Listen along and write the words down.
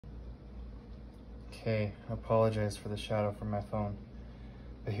Okay, I apologize for the shadow from my phone.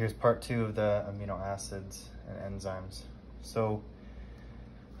 But here's part 2 of the amino acids and enzymes. So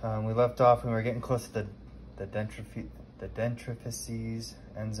we left off when we were getting close to the dendrophyses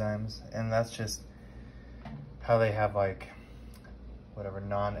enzymes, and that's just how they have like whatever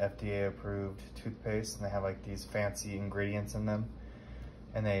non-FDA approved toothpaste, and they have like these fancy ingredients in them,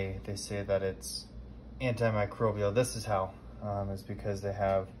 and they say that it's antimicrobial. This is how, is because they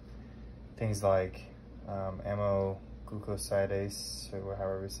have things like amino glucosidase, or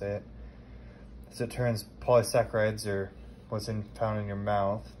however you say it. So it turns polysaccharides, or what's found in your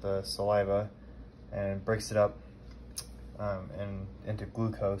mouth, the saliva, and breaks it up into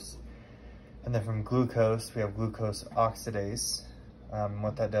glucose. And then from glucose, we have glucose oxidase.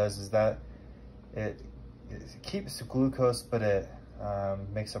 What that does is that it keeps glucose, but it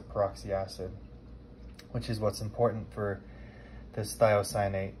makes a peroxy acid, which is what's important for this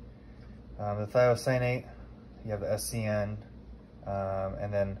thiocyanate. The thiocyanate, you have the SCN,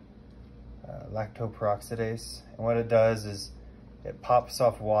 and then lactoperoxidase. And what it does is it pops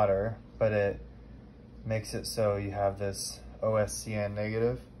off water, but it makes it so you have this OSCN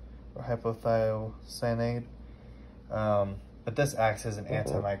negative, or hypothiocyanate. But this acts as an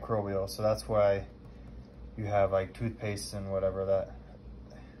antimicrobial, so that's why you have like toothpaste and whatever that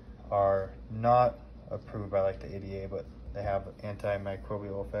are not approved by like the ADA, but they have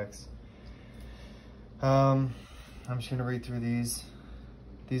antimicrobial effects. I'm just gonna read through these.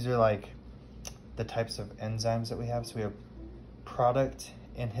 These are like the types of enzymes that we have. So we have product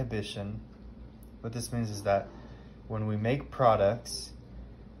inhibition. What this means is that when we make products,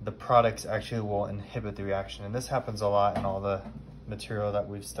 the products actually will inhibit the reaction. And this happens a lot in all the material that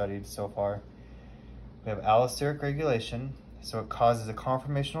we've studied so far. We have allosteric regulation. So it causes a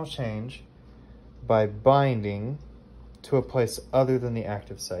conformational change by binding to a place other than the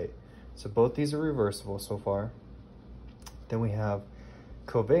active site. So both these are reversible so far. Then we have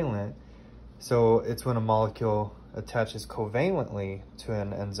covalent. So it's when a molecule attaches covalently to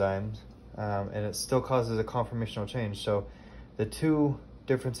an enzyme, and it still causes a conformational change. So the two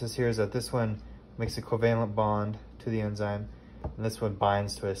differences here is that this one makes a covalent bond to the enzyme, and this one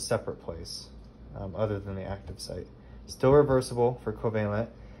binds to a separate place other than the active site. Still reversible for covalent.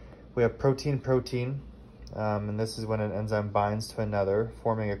 We have protein-protein, and this is when an enzyme binds to another,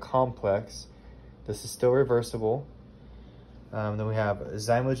 forming a complex. This is still reversible. Then we have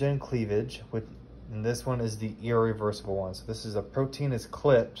zymogen cleavage, and this one is the irreversible one. So this is a protein is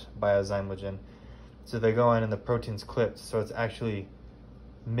clipped by a zymogen. So they go in and the protein's clipped, so it's actually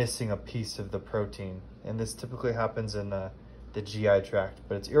missing a piece of the protein. And this typically happens in the GI tract,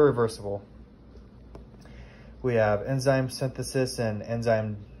 but it's irreversible. We have enzyme synthesis and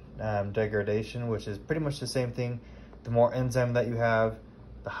enzyme degradation, which is pretty much the same thing. The more enzyme that you have,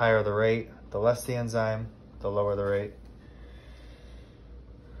 the higher the rate. The less the enzyme, the lower the rate.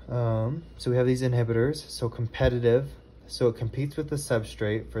 So we have these inhibitors. So competitive, so it competes with the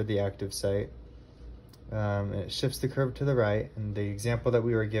substrate for the active site. And it shifts the curve to the right. And the example that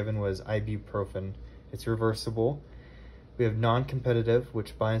we were given was ibuprofen. It's reversible. We have non-competitive,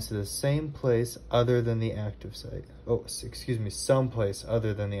 which binds to the same place other than the active site. Oh, excuse me, some place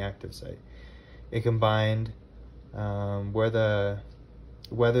other than the active site. It can bind whether the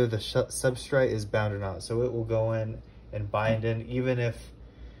substrate is bound or not. So it will go in and bind in, even if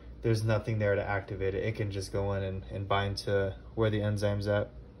there's nothing there to activate it. It can just go in and bind to where the enzyme's at.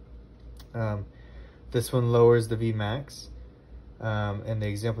 This one lowers the Vmax. And the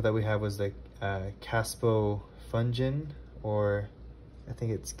example that we have was the caspofungin, or I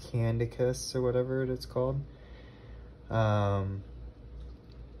think it's Candicus or whatever it's called.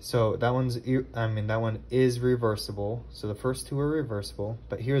 So that that one is reversible. So the first two are reversible,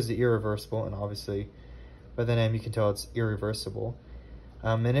 but here's the irreversible, and obviously by the name you can tell it's irreversible.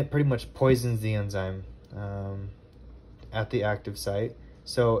 And it pretty much poisons the enzyme at the active site.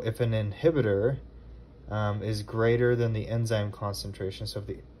 So if an inhibitor is greater than the enzyme concentration, so if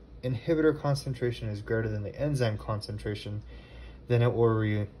the inhibitor concentration is greater than the enzyme concentration, then it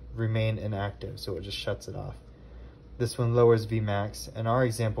will remain inactive, so it just shuts it off. This one lowers Vmax, and our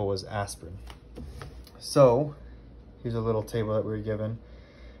example was aspirin. So here's a little table that we were given.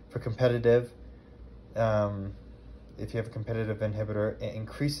 For competitive, if you have a competitive inhibitor, it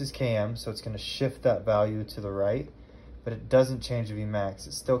increases Km, so it's going to shift that value to the right, but it doesn't change the Vmax.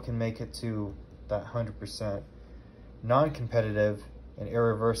 It still can make it to that 100%. Non-competitive and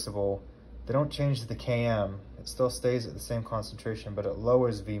irreversible, they don't change the Km. It still stays at the same concentration, but it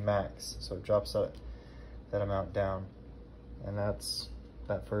lowers Vmax, so it drops that amount down. And that's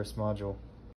that first module.